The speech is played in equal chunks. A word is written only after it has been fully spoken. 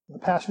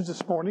passage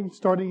this morning,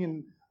 starting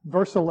in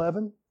verse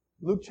 11,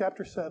 Luke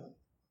chapter 7.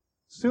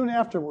 Soon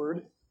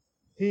afterward,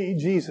 he,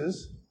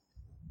 Jesus,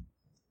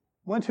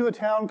 went to a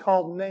town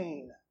called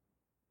Nain,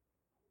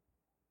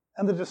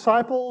 and the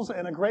disciples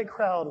and a great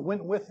crowd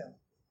went with him.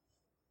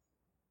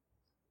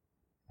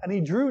 And he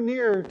drew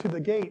near to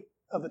the gate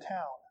of the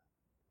town.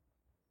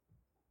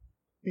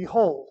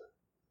 Behold,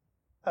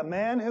 a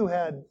man who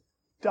had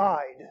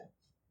died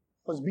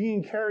was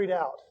being carried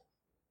out,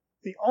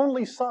 the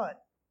only son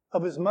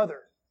of his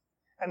mother,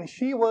 and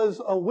she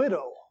was a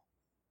widow.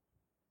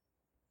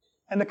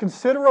 And a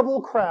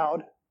considerable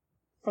crowd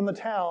from the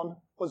town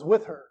was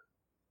with her.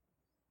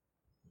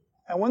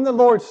 And when the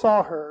Lord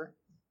saw her,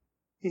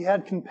 he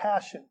had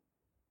compassion.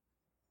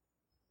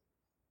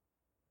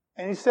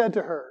 And he said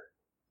to her,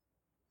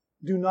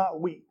 "Do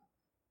not weep."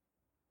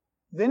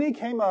 Then he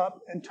came up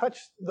and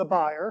touched the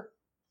bier,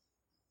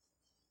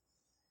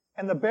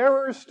 and the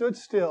bearers stood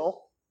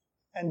still.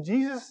 And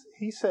Jesus,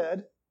 he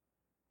said,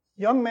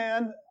 "Young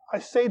man, I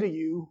say to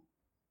you,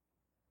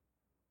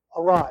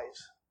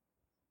 arise."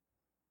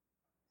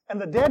 And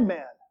the dead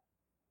man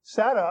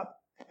sat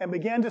up and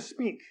began to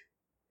speak.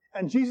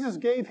 And Jesus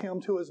gave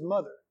him to his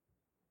mother.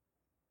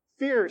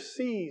 Fear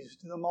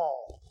seized them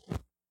all,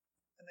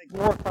 and they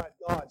glorified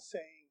God,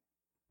 saying,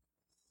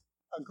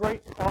 "A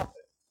great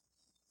prophet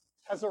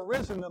has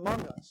arisen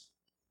among us,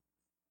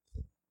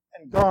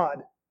 and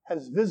God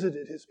has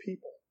visited his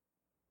people."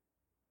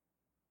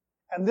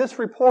 And this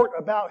report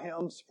about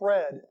him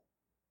spread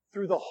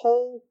through the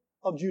whole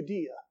of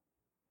Judea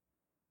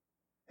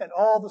and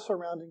all the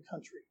surrounding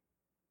country.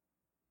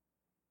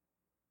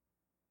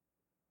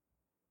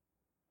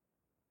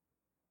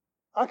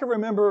 I can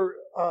remember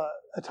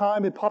a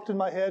time it popped in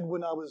my head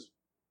when I was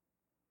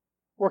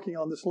working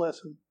on this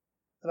lesson,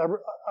 and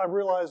I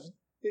realized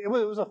it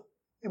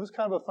was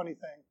kind of a funny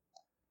thing.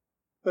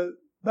 But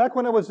back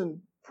when I was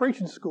in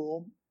preaching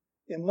school,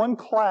 in one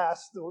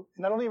class,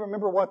 and I don't even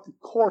remember what the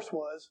course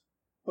was,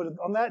 but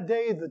on that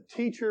day the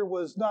teacher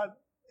was not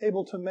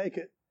able to make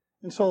it,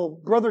 and so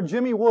Brother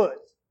Jimmy Wood,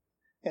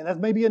 and that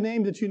may be a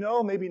name that you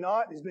know, maybe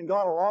not. He's been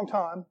gone a long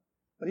time,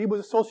 but he was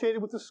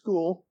associated with the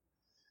school.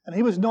 And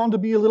he was known to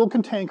be a little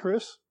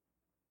cantankerous,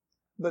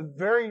 but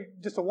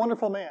just a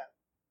wonderful man.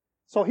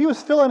 So he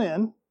was filling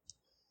in,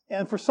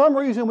 and for some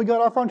reason we got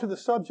off onto the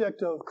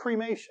subject of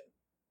cremation,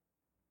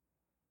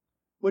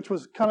 which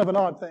was kind of an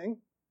odd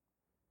thing.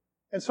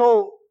 And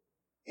so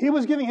he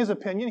was giving his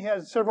opinion. He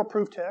had several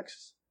proof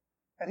texts,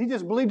 and he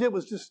just believed it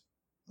was just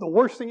the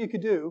worst thing you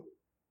could do.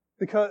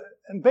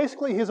 And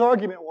basically his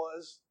argument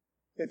was,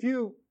 if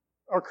you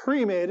are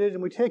cremated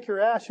and we take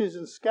your ashes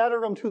and scatter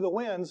them to the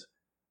winds,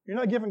 you're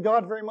not giving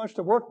God very much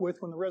to work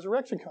with when the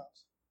resurrection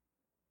comes.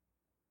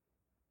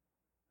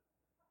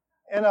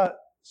 And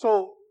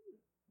so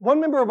one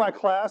member of my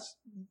class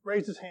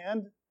raised his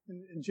hand,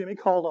 and Jimmy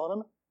called on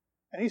him.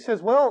 And he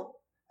says,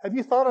 "Well, have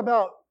you thought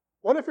about,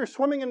 what if you're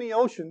swimming in the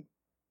ocean, and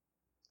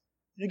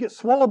you get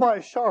swallowed by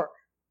a shark,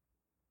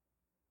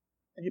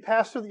 and you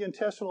pass through the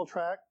intestinal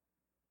tract,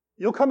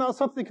 you'll come out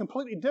something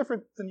completely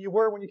different than you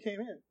were when you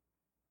came in.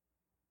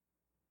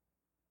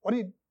 What do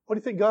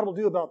you think God will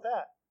do about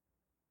that?"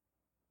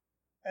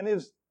 And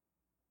it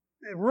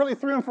really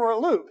threw him for a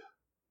loop.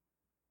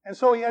 And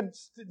so he had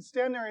to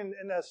stand there and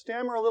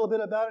stammer a little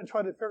bit about it and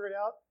try to figure it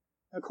out.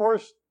 And of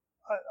course,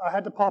 I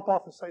had to pop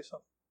off and say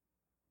something.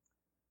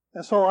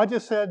 And so I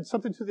just said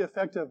something to the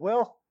effect of,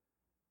 well,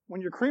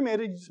 when you're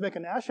cremated, you just make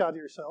an ash out of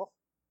yourself.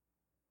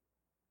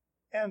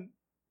 And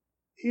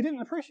he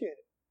didn't appreciate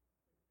it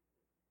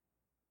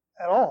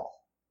at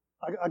all.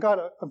 I got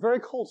a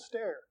very cold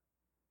stare.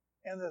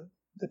 And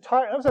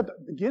I was at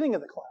the beginning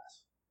of the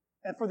class.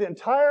 And for the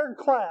entire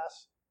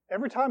class,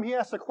 every time he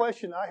asked a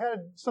question, I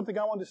had something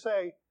I wanted to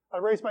say, I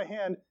raised my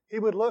hand, he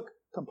would look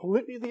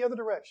completely the other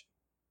direction.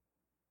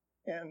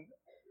 And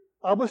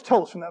I was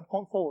toast from that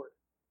point forward.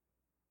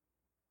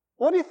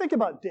 What do you think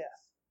about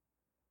death?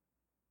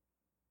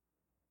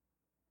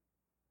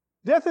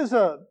 Death is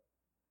a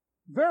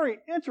very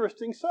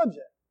interesting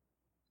subject.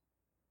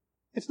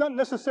 It's not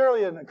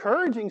necessarily an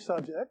encouraging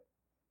subject.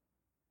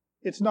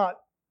 It's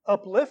not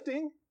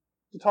uplifting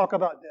to talk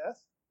about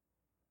death.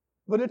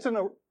 But it's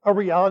a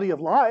reality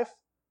of life.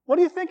 What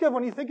do you think of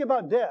when you think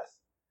about death?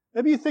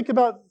 Maybe you think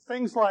about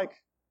things like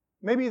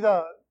maybe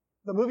the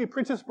movie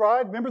Princess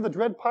Bride. Remember the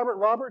Dread Pirate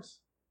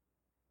Roberts?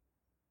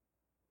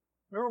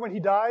 Remember when he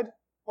died?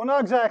 Well,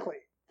 not exactly.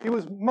 He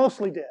was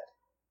mostly dead,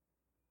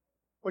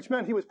 which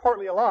meant he was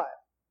partly alive.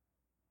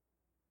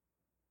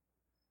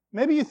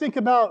 Maybe you think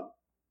about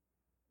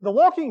the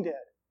Walking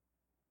Dead.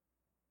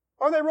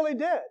 Are they really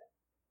dead?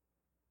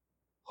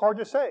 Hard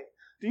to say.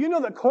 Do you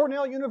know that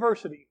Cornell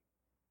University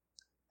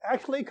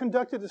actually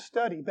conducted a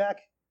study back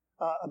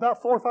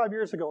about 4 or 5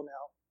 years ago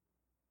now,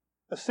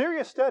 a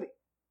serious study,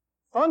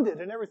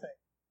 funded and everything,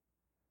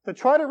 to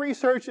try to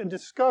research and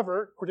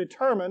discover or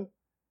determine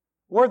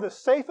where the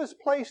safest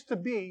place to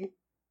be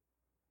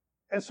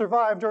and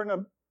survive during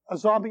a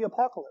zombie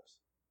apocalypse?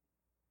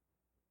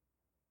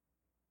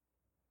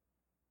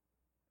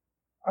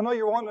 I know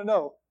you're wanting to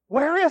know,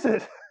 where is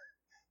it?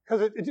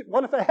 Because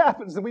what if it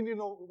happens and we need to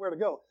know where to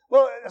go?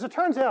 Well, as it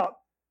turns out,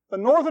 the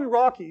Northern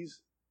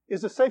Rockies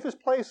is the safest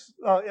place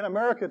in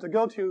America to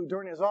go to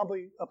during a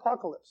zombie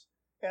apocalypse.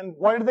 And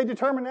why did they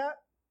determine that?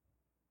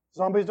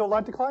 Zombies don't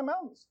like to climb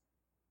mountains.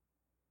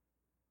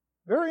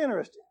 Very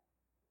interesting.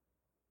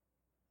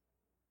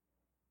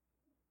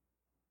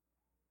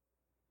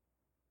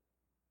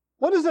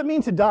 What does it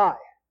mean to die?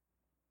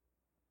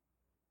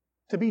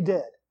 To be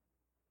dead?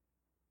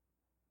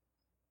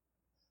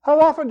 How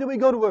often do we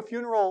go to a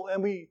funeral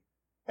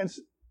and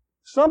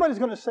somebody's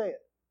going to say it?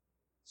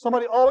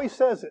 Somebody always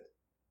says it.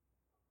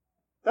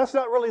 That's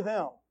not really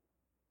them.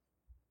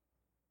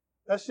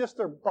 That's just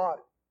their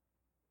body.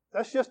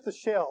 That's just the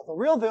shell. The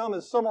real them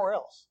is somewhere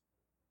else.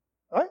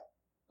 Right?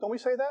 Don't we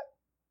say that?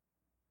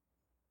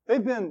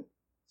 They've been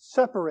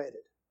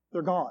separated.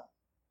 They're gone.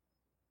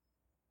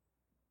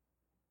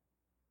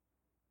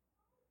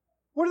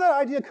 Where did that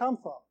idea come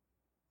from?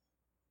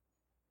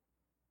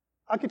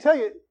 I can tell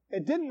you,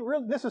 it didn't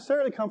really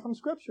necessarily come from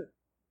Scripture.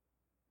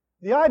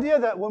 The idea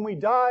that when we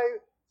die,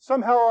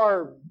 somehow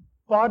our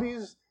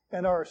bodies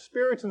and our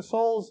spirits and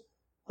souls,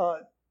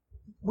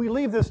 we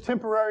leave this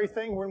temporary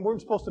thing when we're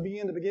supposed to be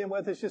in to begin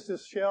with. It's just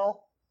this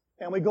shell,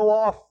 and we go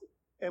off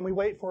and we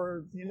wait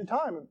for the end of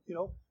time.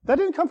 That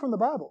didn't come from the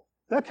Bible.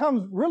 That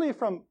comes really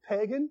from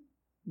pagan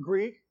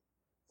Greek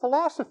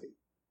philosophy.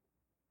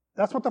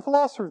 That's what the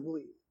philosophers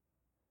believe.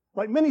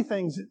 Like many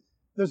things,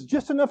 there's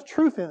just enough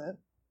truth in it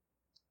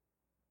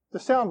to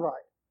sound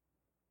right.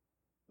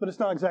 But it's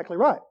not exactly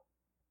right.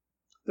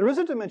 There is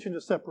a dimension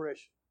of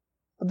separation.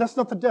 But that's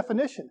not the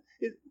definition.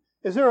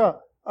 Is there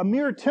a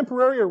mere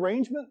temporary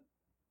arrangement?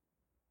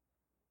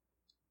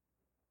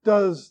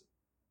 Does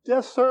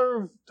death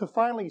serve to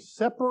finally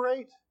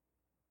separate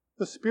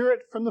the spirit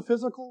from the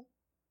physical?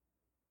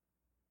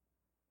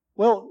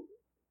 Well,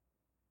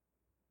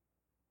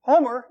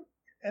 Homer,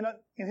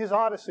 in his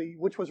Odyssey,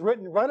 which was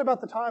written right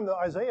about the time that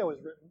Isaiah was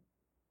written,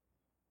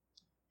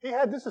 he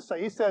had this to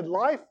say. He said,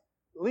 life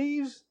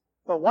leaves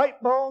the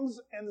white bones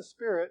and the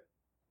spirit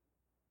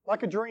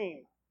like a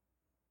dream,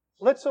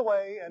 flits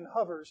away and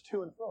hovers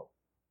to and fro.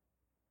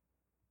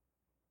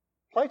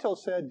 Plato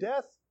said,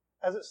 death,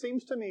 as it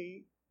seems to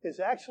me, is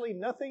actually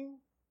nothing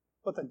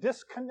but the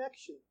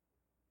disconnection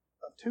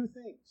of two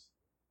things,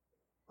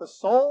 the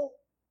soul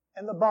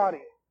and the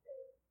body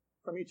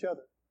from each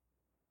other.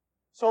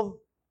 So,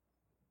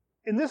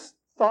 in this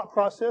thought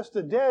process,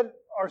 the dead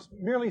are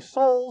merely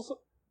souls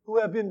who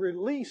have been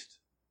released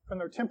from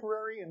their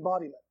temporary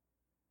embodiment.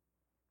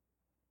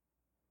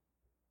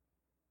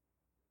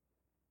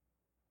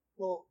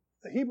 Well,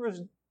 the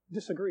Hebrews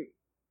disagree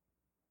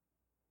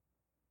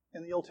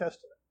in the Old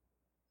Testament.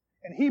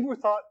 And Hebrew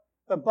thought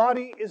the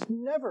body is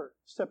never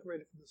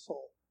separated from the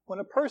soul. When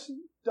a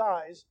person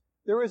dies,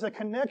 there is a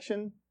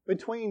connection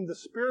between the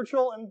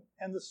spiritual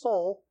and the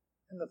soul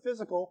and the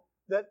physical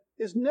that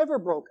is never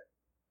broken.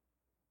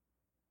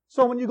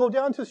 So when you go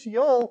down to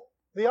Sheol,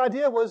 the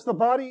idea was the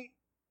body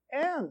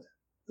and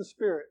the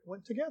spirit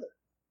went together.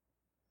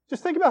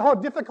 Just think about how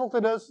difficult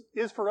it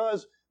is for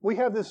us. We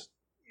have this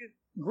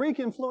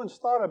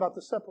Greek-influenced thought about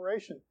the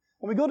separation.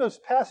 When we go to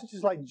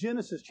passages like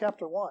Genesis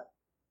chapter 1, or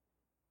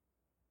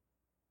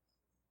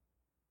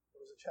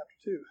was it chapter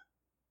 2?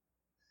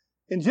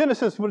 In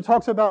Genesis, when it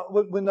talks about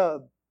when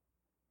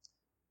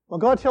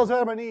God tells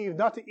Adam and Eve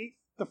not to eat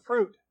the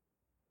fruit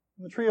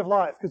from the tree of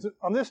life, because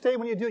on this day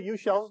when you do it, you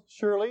shall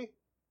surely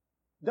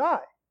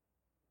die.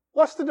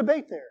 What's the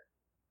debate there?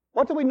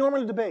 What do we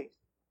normally debate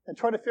and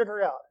try to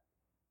figure out?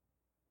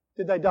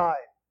 Did they die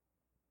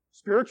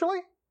spiritually?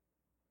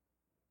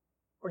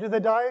 Or did they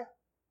die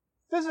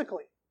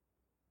physically?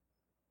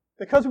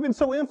 Because we've been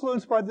so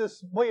influenced by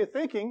this way of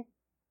thinking,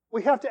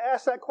 we have to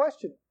ask that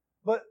question.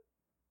 But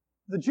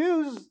the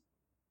Jews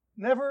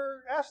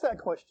never asked that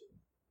question.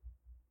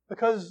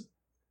 Because,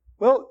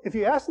 well, if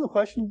you ask them the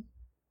question,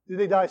 did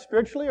they die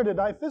spiritually or did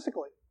they die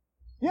physically?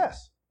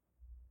 Yes.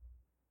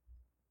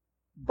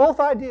 Both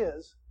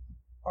ideas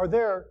are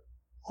there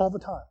all the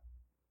time.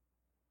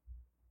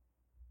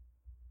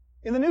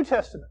 In the New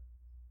Testament,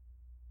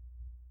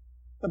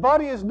 the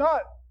body is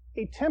not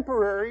a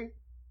temporary,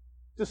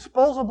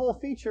 disposable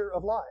feature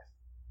of life.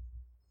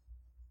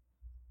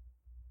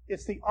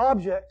 It's the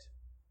object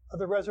of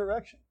the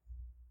resurrection.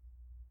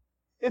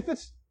 If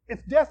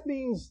death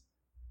means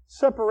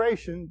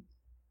separation,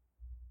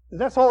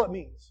 that's all it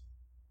means.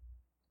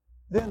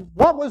 Then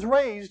what was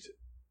raised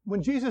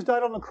when Jesus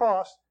died on the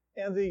cross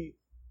and the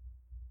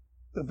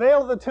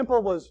veil of the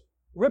temple was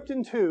ripped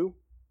in two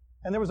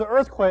and there was an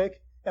earthquake,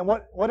 and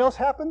what else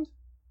happened?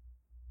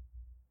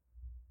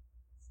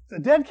 The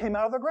dead came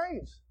out of their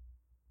graves.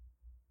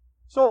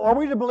 So are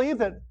we to believe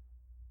that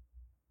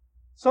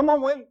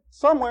someone went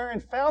somewhere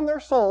and found their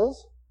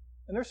souls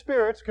and their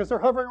spirits, because they're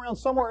hovering around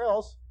somewhere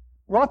else,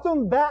 brought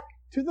them back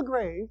to the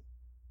grave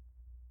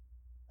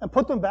and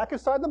put them back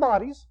inside the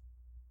bodies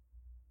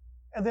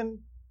and then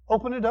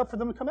opened it up for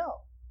them to come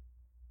out?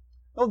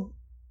 Well,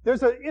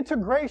 there's an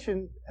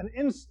integration, an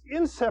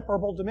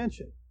inseparable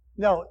dimension.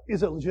 Now,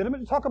 is it legitimate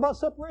to talk about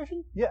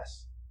separation?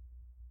 Yes.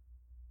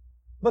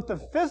 But the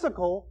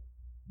physical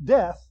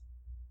death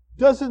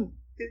doesn't,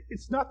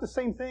 it's not the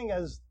same thing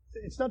as,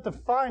 it's not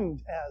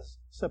defined as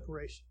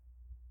separation.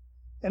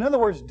 In other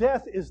words,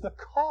 death is the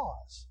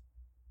cause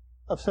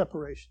of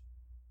separation.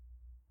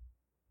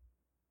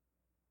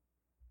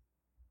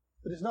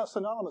 But it's not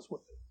synonymous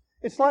with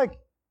it. It's like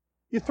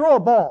you throw a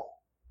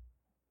ball.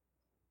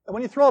 And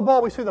when you throw a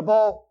ball, we say the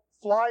ball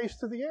flies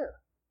through the air.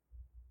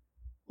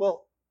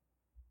 Well,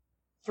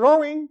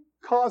 throwing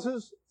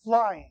causes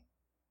flying.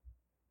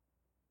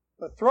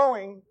 But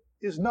throwing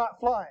is not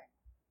flying.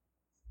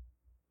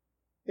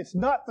 It's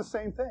not the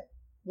same thing.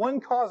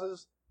 One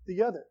causes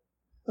the other.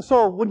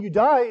 So when you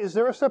die, is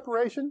there a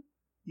separation?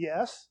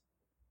 Yes.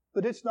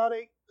 But it's not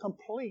a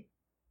complete,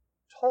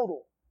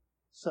 total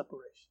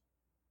separation.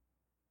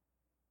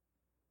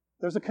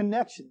 There's a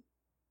connection.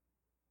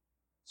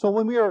 So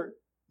when we are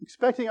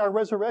expecting our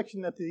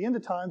resurrection at the end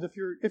of times,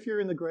 if you're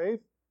in the grave,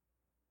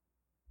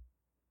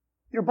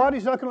 your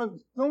body's not going to,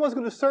 no one's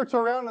going to search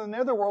around in the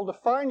netherworld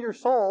to find your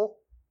soul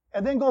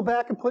and then go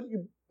back and put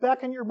you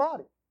back in your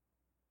body.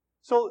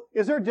 So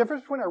is there a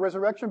difference between our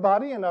resurrection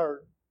body and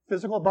our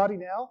physical body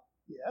now?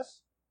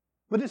 Yes.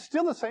 But it's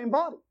still the same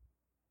body.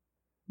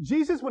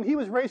 Jesus, when he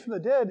was raised from the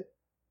dead,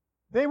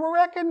 they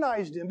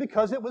recognized him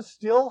because it was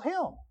still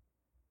him.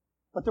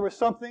 But there was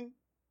something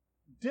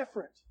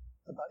different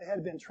about it. It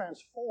had been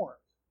transformed.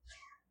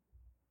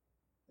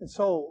 And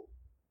so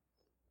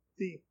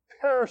the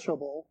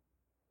perishable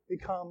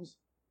becomes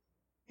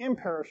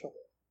imperishable.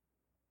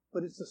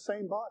 But it's the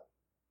same body.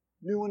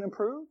 New and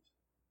improved,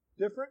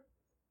 different.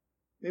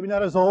 Maybe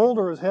not as old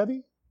or as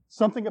heavy.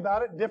 Something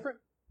about it different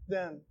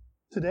than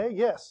today,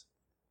 yes.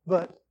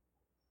 But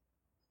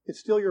it's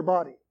still your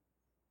body.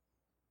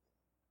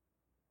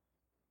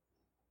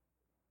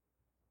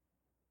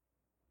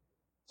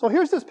 So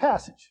here's this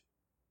passage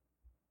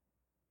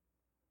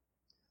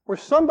where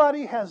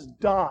somebody has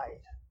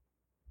died.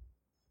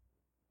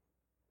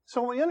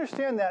 So when we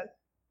understand that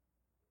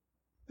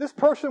this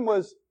person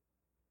was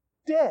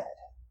dead,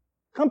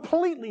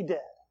 completely dead,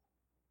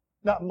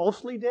 not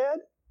mostly dead,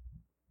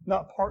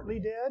 not partly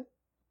dead,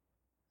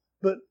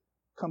 but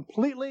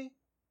completely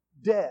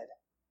dead.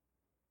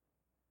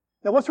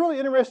 Now what's really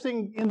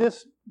interesting in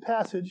this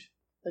passage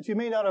that you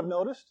may not have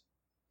noticed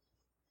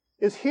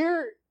is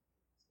here,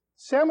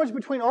 sandwiched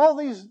between all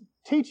these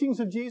teachings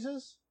of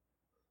Jesus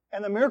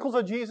and the miracles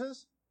of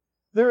Jesus,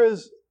 there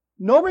is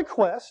no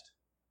request.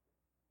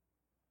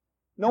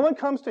 No one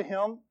comes to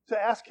him to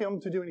ask him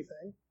to do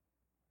anything.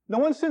 No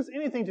one sends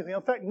anything to him.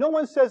 In fact, no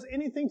one says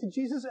anything to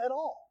Jesus at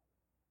all.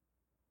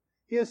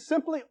 He is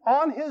simply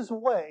on his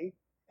way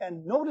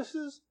and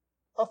notices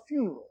a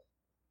funeral.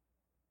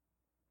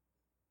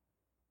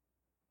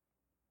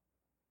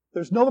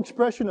 There's no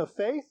expression of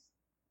faith.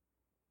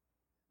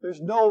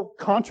 There's no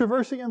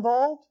controversy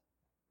involved.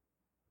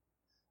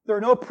 There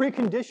are no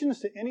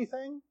preconditions to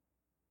anything.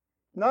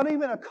 Not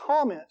even a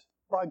comment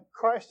by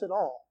Christ at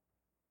all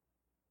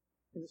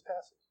in this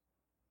passage.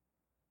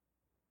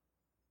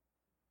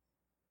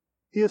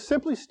 He is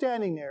simply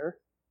standing there,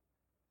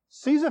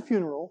 sees a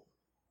funeral,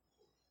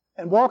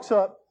 and walks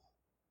up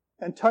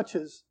and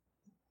touches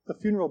the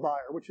funeral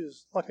bier, which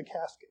is like a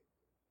casket.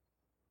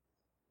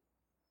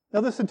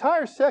 Now this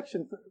entire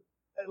section,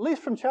 at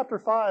least from chapter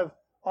 5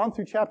 on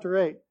through chapter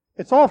 8,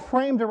 it's all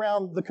framed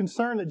around the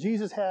concern that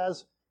Jesus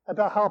has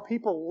about how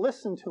people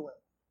listen to him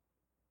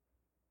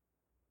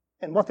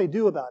and what they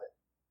do about it,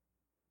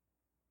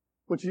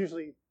 which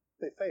usually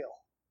they fail.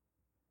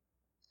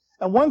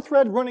 And one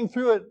thread running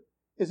through it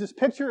is this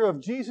picture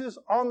of Jesus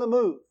on the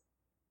move.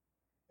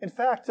 In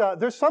fact,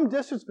 there's some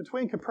distance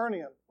between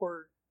Capernaum,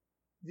 where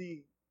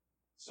the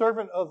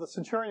servant of the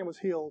centurion was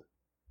healed,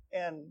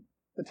 and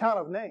the town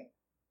of Nain.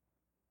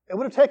 It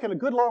would have taken a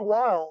good long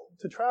while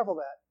to travel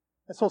that.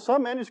 And so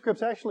some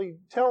manuscripts actually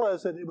tell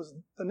us that it was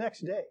the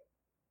next day.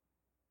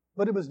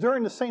 But it was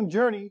during the same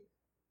journey,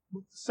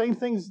 same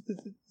things,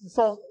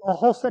 a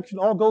whole section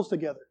all goes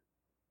together.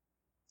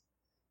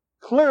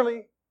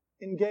 Clearly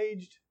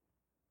engaged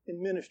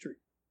in ministry.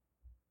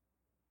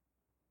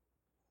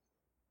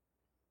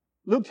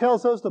 Luke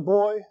tells us the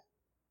boy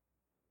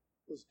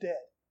was dead.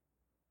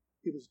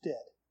 He was dead.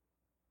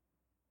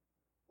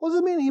 What does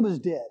it mean he was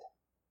dead?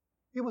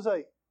 He was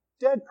a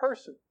dead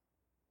person.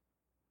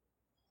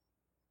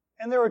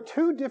 And there are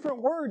two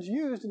different words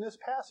used in this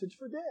passage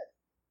for dead.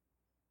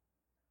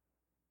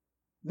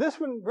 This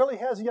one really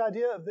has the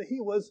idea of that he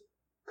was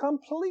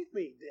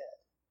completely dead.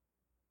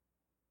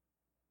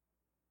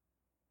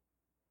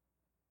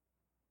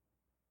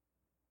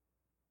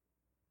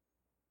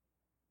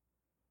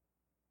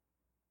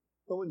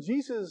 But when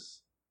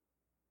Jesus,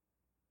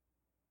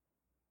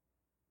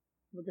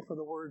 I'm looking for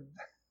the word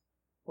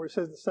where it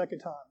says the second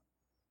time,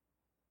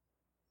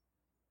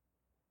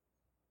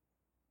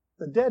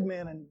 the dead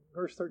man in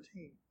verse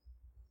 13.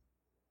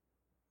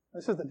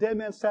 It says the dead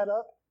man sat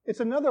up. It's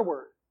another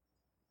word.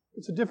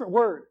 It's a different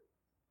word.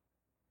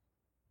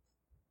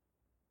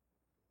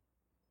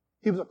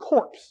 He was a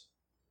corpse.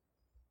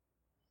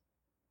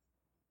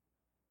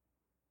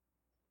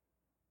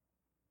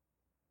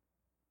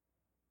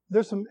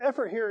 There's some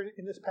effort here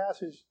in this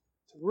passage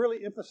to really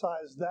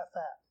emphasize that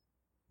fact.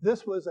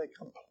 This was a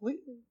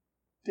completely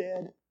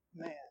dead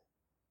man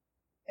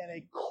and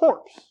a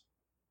corpse.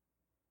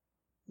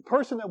 The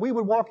person that we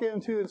would walk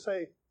into and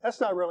say,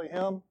 that's not really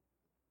him.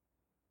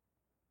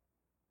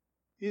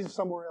 He's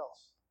somewhere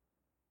else.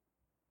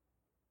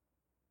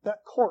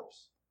 That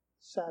corpse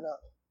sat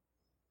up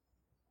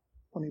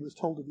when he was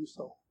told to do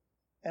so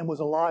and was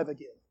alive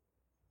again.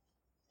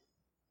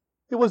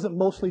 It wasn't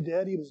mostly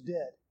dead, he was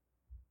dead.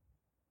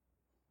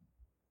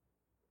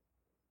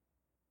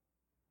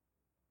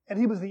 And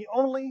he was the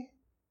only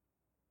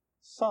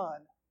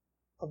son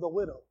of the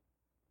widow.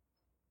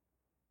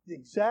 The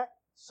exact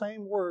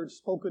same words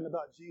spoken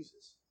about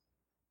Jesus.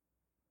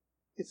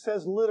 It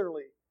says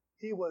literally,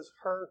 he was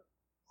her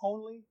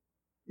only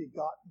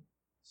begotten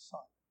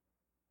son.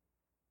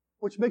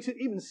 Which makes it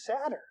even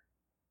sadder.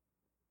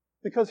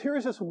 Because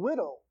here's this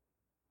widow,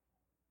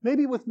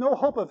 maybe with no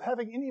hope of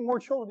having any more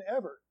children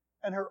ever,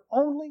 and her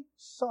only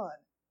son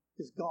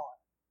is gone.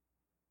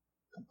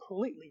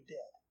 Completely dead.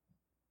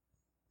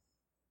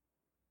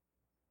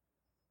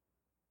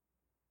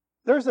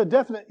 There's a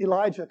definite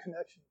Elijah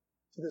connection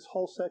to this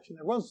whole section.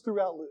 It runs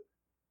throughout Luke.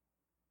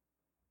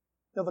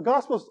 Now, the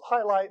Gospels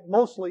highlight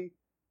mostly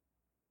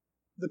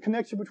the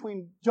connection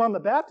between John the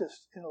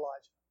Baptist and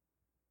Elijah.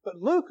 But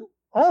Luke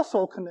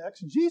also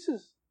connects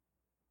Jesus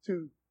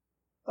to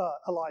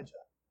Elijah.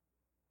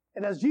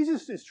 And as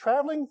Jesus is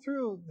traveling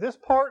through this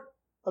part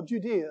of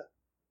Judea,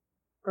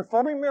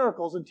 performing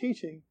miracles and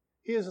teaching,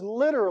 he is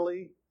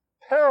literally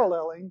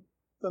paralleling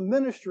the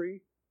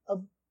ministry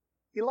of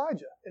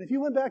Elijah. And if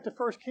you went back to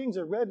 1 Kings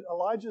and read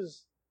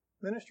Elijah's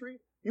ministry,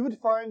 you would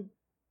find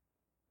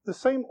the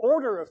same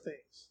order of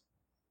things.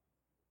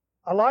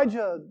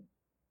 Elijah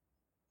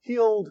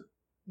healed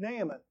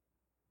Naaman.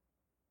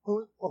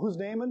 Who's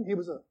Naaman? He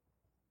was a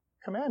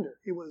commander.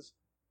 He was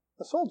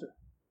a soldier.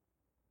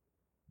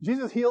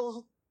 Jesus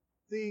heals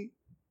the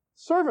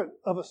servant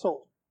of a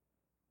soldier.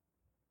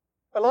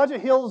 Elijah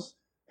heals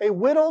a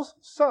widow's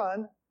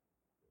son.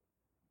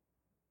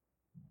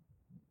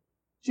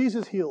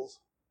 Jesus heals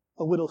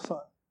a widow's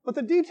son. But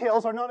the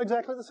details are not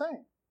exactly the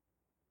same.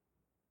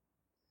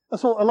 And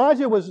so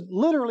Elijah was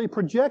literally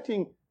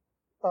projecting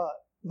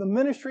the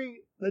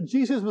ministry that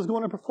Jesus was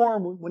going to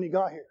perform when he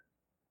got here.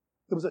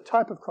 It was a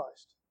type of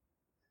Christ.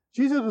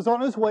 Jesus was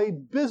on his way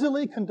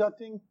busily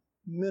conducting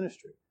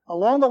ministry.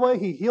 Along the way,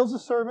 he heals a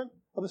servant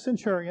of a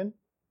centurion,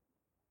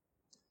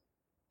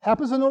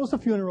 happens to notice a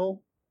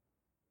funeral.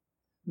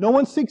 No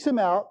one seeks him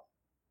out.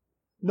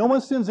 No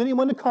one sends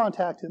anyone to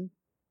contact him.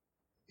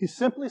 He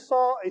simply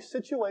saw a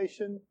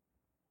situation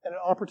and an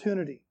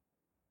opportunity.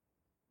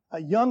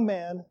 A young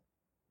man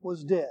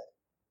was dead.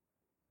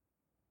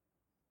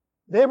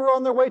 They were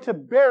on their way to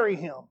bury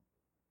him.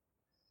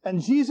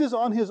 And Jesus,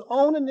 on his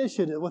own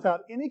initiative,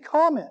 without any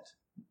comment,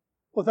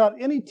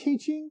 without any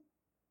teaching,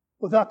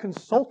 without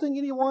consulting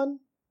anyone,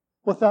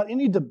 without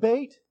any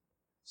debate,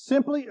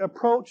 simply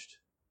approached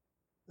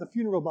the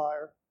funeral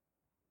pyre,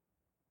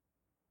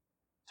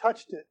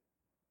 touched it,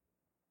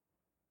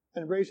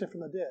 and raised it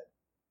from the dead.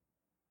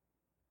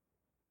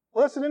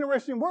 Well, that's an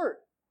interesting word,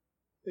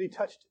 that he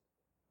touched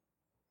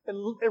it.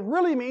 It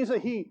really means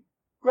that he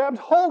grabbed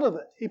hold of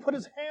it. He put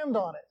his hand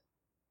on it.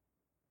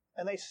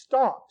 And they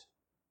stopped.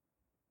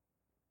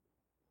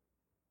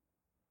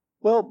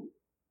 Well,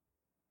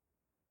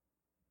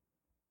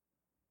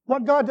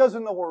 what God does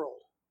in the world,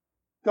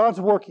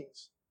 God's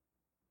workings,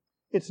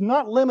 it's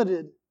not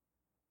limited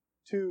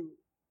to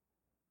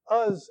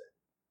us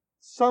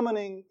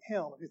summoning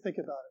Him, if you think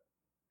about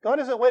it. God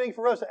isn't waiting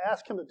for us to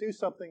ask Him to do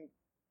something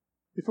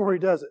before He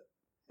does it.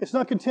 It's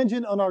not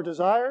contingent on our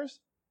desires.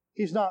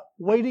 He's not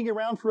waiting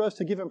around for us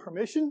to give Him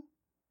permission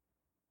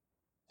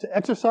to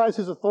exercise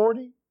His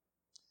authority.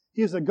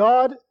 He is a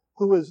God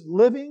who is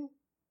living,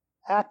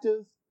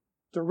 active,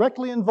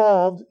 directly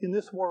involved in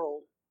this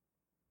world,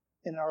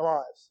 in our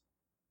lives.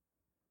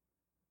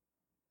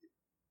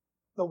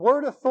 The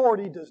word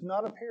authority does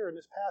not appear in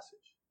this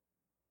passage.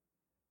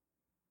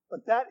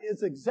 But that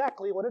is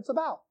exactly what it's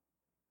about.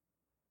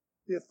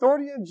 The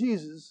authority of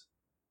Jesus,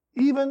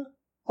 even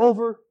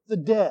over the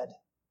dead.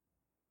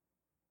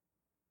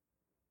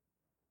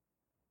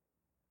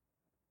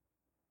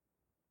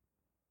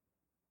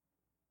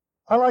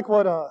 I like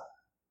what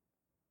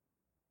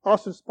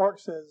Austin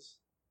Sparks says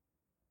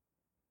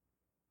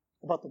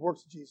about the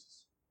works of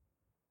Jesus.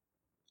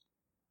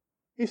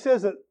 He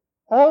says that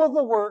all of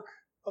the work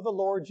of the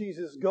Lord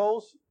Jesus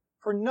goes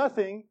for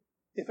nothing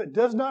if it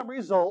does not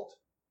result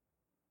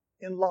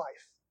in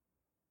life.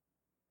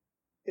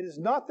 It is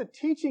not the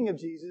teaching of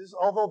Jesus,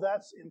 although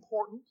that's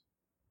important.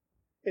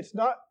 It's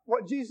not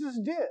what Jesus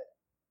did,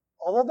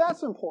 although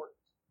that's important.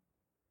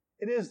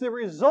 It is the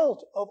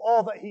result of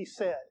all that He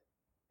said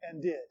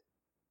and did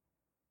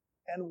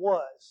and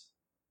was.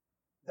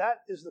 That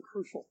is the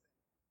crucial thing.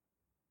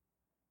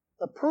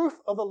 The proof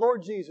of the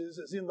Lord Jesus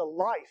is in the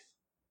life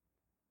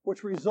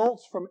which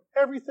results from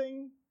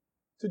everything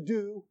to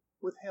do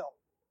with Him.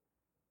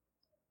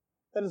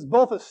 That is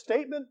both a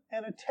statement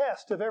and a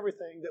test of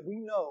everything that we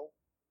know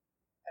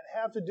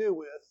and have to do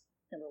with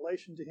in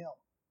relation to Him.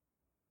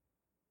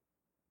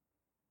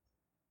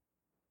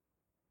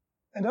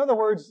 In other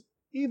words,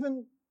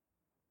 even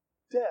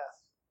death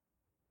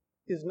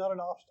is not an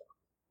obstacle.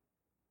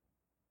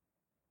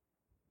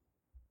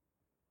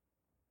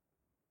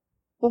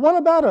 But what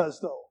about us,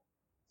 though?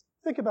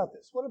 Think about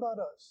this. What about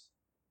us?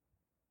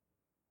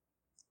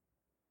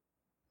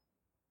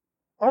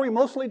 Are we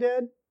mostly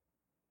dead?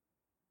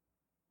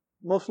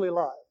 Mostly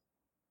alive?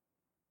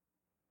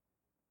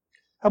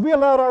 Have we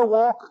allowed our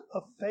walk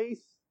of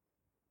faith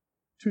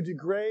to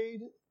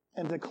degrade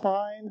and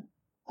decline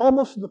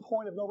almost to the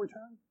point of no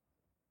return?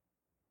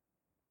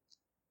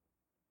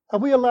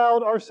 Have we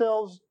allowed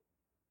ourselves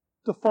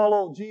to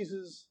follow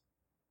Jesus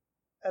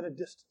at a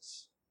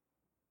distance?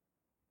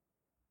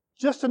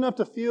 Just enough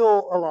to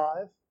feel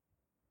alive.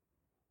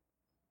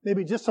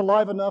 Maybe just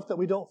alive enough that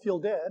we don't feel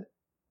dead.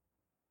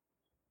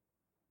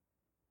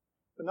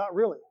 But not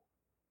really.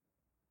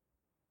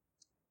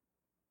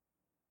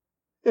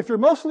 If you're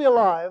mostly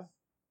alive,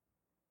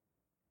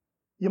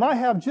 you might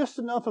have just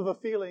enough of a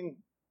feeling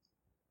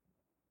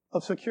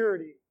of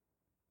security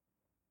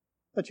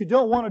that you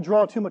don't want to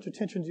draw too much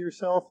attention to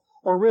yourself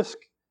or risk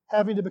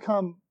having to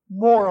become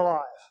more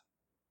alive.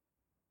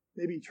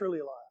 Maybe truly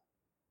alive.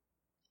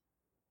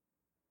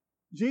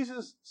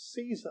 Jesus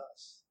sees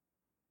us.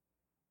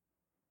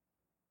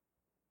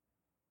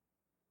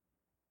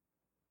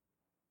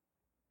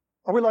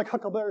 Are we like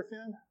Huckleberry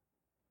Finn?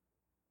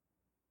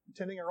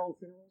 Attending our own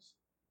funerals?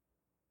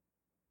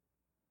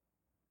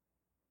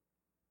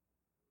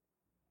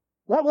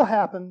 What will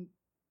happen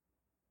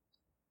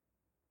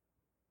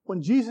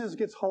when Jesus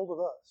gets hold of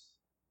us?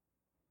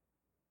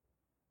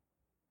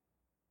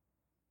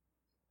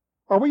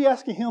 Are we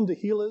asking Him to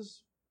heal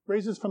us,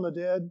 raise us from the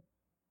dead?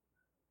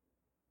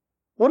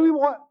 What do we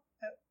want?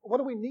 What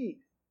do we need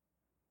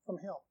from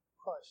Him,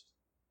 Christ?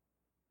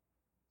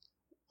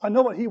 I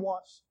know what He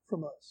wants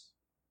from us.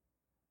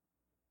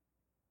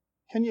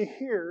 Can you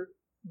hear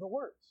the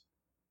words?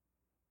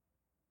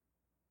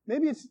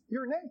 Maybe it's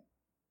your name.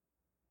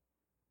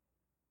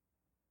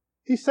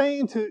 He's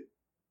saying to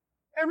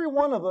every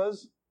one of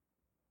us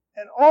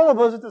and all of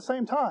us at the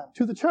same time,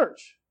 to the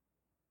church,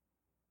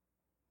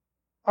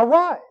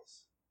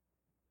 arise,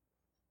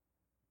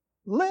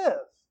 live.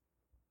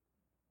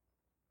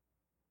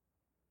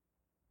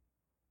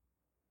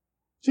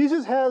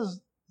 Jesus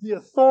has the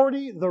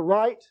authority, the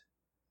right,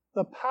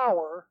 the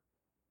power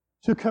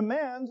to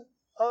command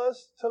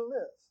us to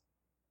live,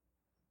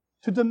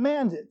 to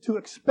demand it, to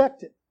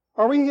expect it.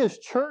 Are we His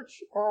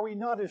church or are we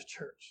not His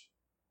church?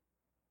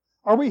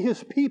 Are we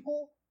His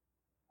people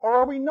or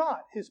are we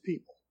not His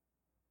people?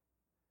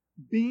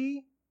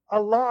 Be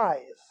alive.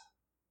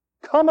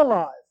 Come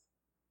alive.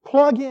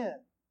 Plug in.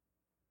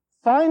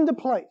 Find a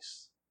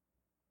place.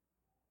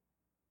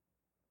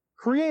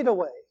 Create a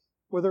way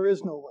where there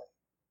is no way.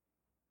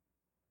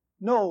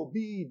 Know,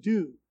 be,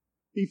 do.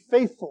 Be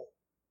faithful.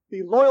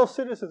 Be loyal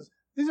citizens.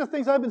 These are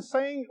things I've been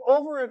saying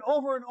over and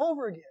over and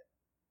over again.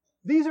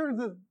 These are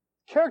the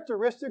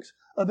characteristics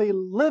of a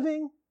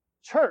living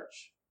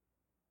church.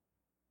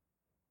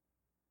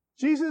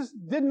 Jesus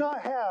did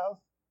not have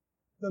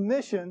the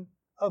mission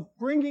of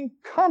bringing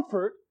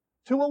comfort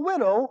to a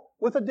widow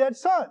with a dead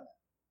son.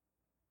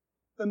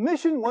 The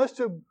mission was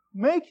to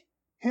make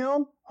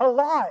him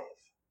alive.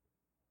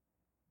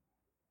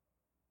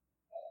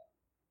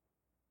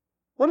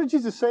 What did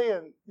Jesus say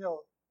in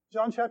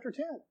John chapter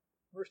 10,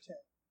 verse 10?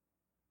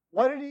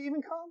 Why did He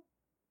even come?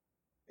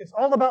 It's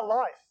all about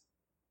life.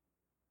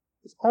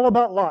 It's all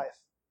about life.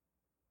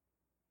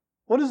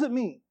 What does it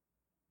mean?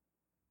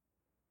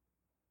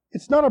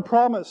 It's not a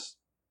promise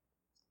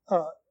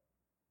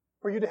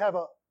for you to have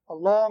a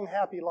long,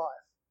 happy life.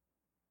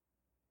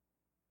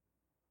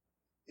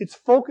 It's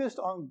focused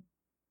on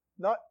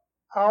not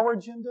our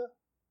agenda,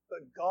 but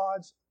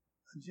God's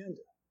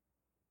agenda.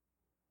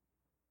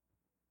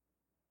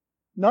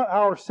 Not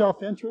our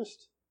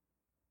self-interest.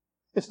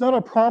 It's not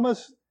a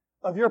promise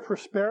of your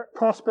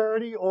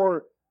prosperity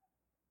or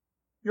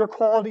your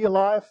quality of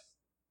life,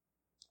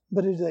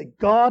 but it is a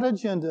God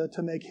agenda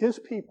to make His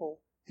people,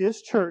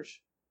 His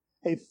church,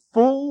 a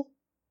full,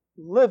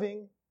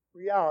 living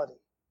reality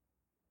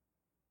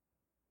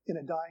in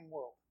a dying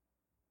world.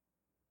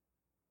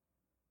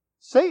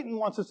 Satan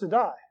wants us to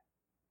die.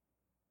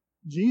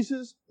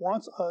 Jesus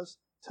wants us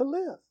to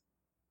live.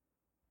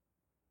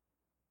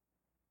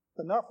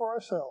 But not for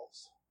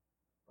ourselves,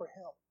 for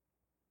Him.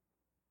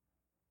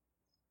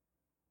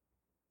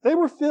 They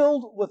were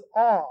filled with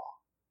awe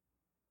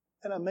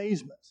and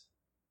amazement.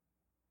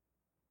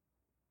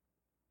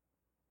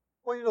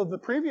 Well, the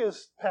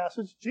previous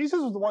passage,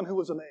 Jesus was the one who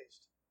was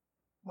amazed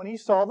when He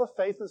saw the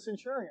faith of the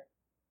centurion.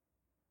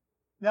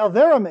 Now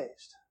they're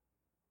amazed.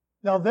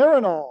 Now they're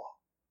in awe.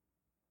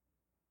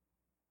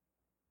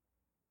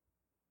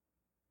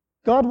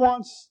 God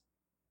wants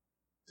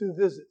to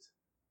visit.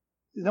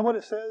 You know what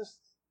it says?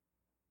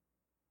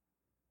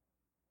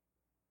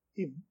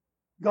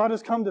 God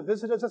has come to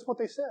visit us. That's what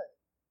they said.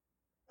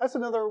 That's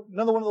another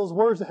one of those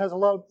words that has a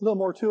little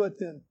more to it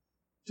than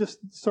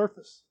just the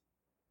surface.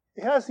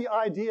 It has the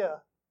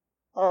idea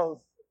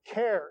of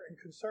care and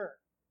concern.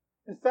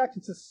 In fact,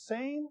 it's the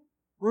same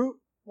root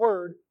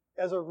word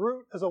as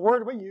a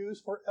word we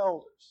use for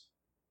elders,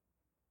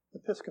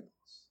 episcopos.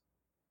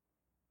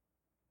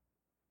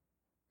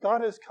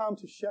 God has come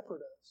to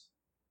shepherd us.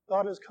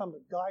 God has come to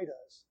guide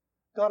us.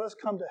 God has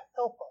come to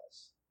help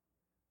us.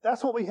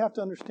 That's what we have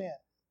to understand.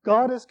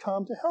 God has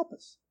come to help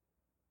us.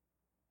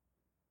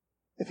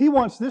 If He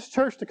wants this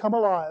church to come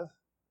alive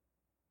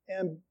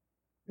and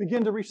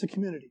begin to reach the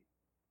community,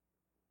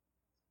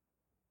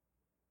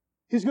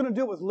 He's going to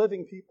do it with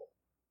living people,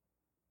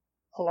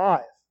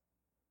 alive.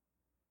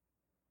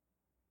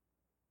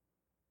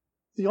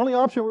 The only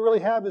option we really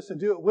have is to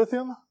do it with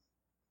Him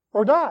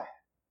or die.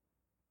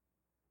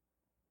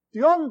 Do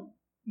you all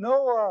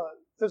know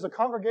there's a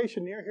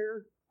congregation near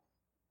here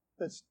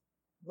that's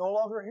no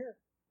longer here?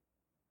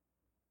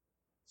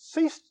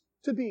 Ceased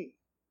to be.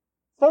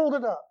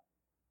 Folded up.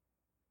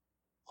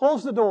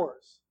 Closed the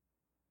doors.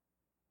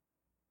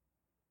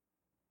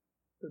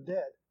 They're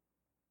dead.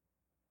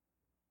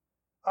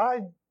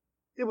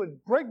 It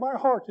would break my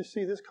heart to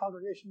see this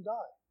congregation die.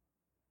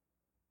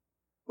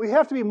 We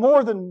have to be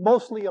more than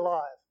mostly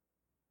alive.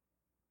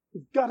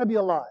 We've got to be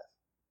alive.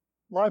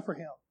 Alive for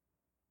Him.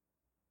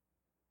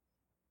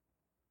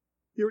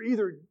 You're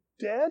either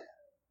dead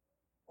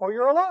or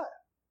you're alive.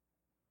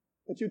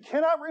 But you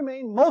cannot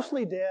remain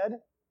mostly dead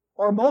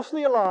or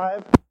mostly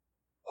alive,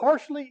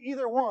 partially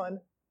either one,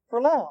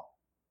 for long.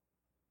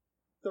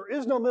 There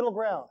is no middle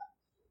ground.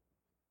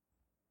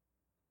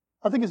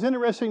 I think it's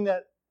interesting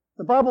that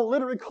the Bible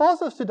literally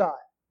calls us to die.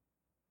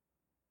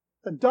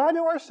 To die to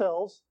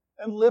ourselves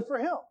and live for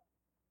Him.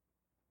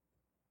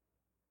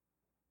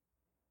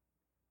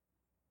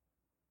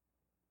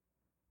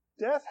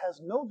 Death has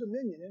no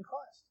dominion in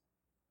Christ.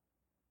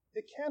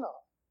 It cannot.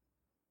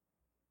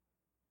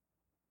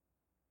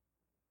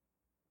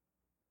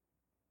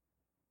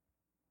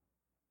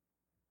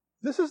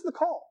 This is the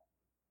call.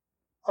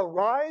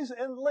 Arise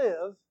and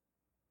live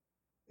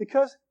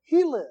because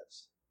He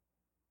lives.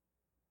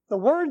 The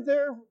word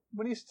there,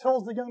 when He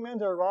tells the young man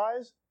to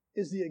arise,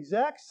 is the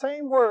exact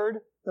same word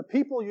the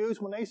people use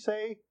when they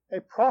say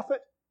a prophet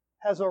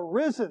has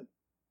arisen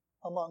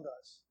among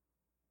us.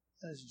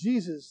 And it's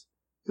Jesus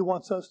who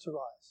wants us to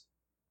rise.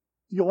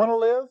 Do you want to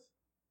live?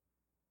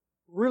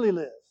 Really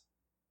live.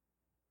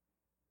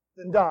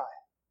 Then die.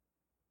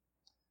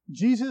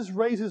 Jesus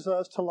raises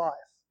us to life.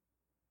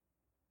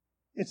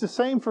 It's the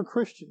same for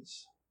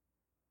Christians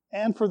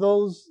and for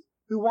those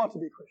who want to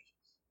be Christians.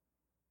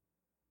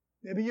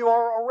 Maybe you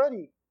are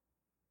already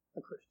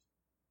a Christian.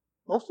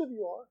 Most of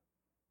you are.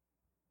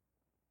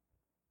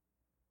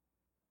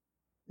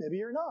 Maybe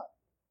you're not.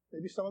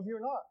 Maybe some of you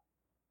are not.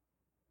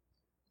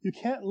 You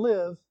can't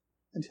live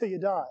until you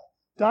die.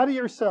 Die to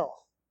yourself.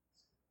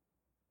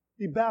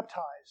 Be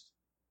baptized.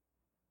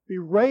 Be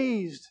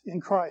raised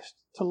in Christ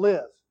to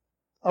live.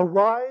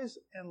 Arise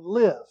and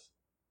live.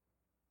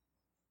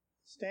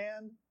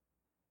 Stand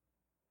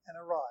and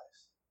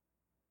arise.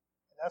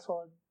 And that's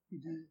what we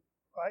do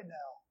right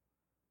now.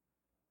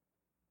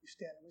 We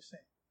stand and we sing.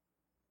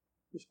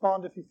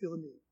 Respond if you feel the need.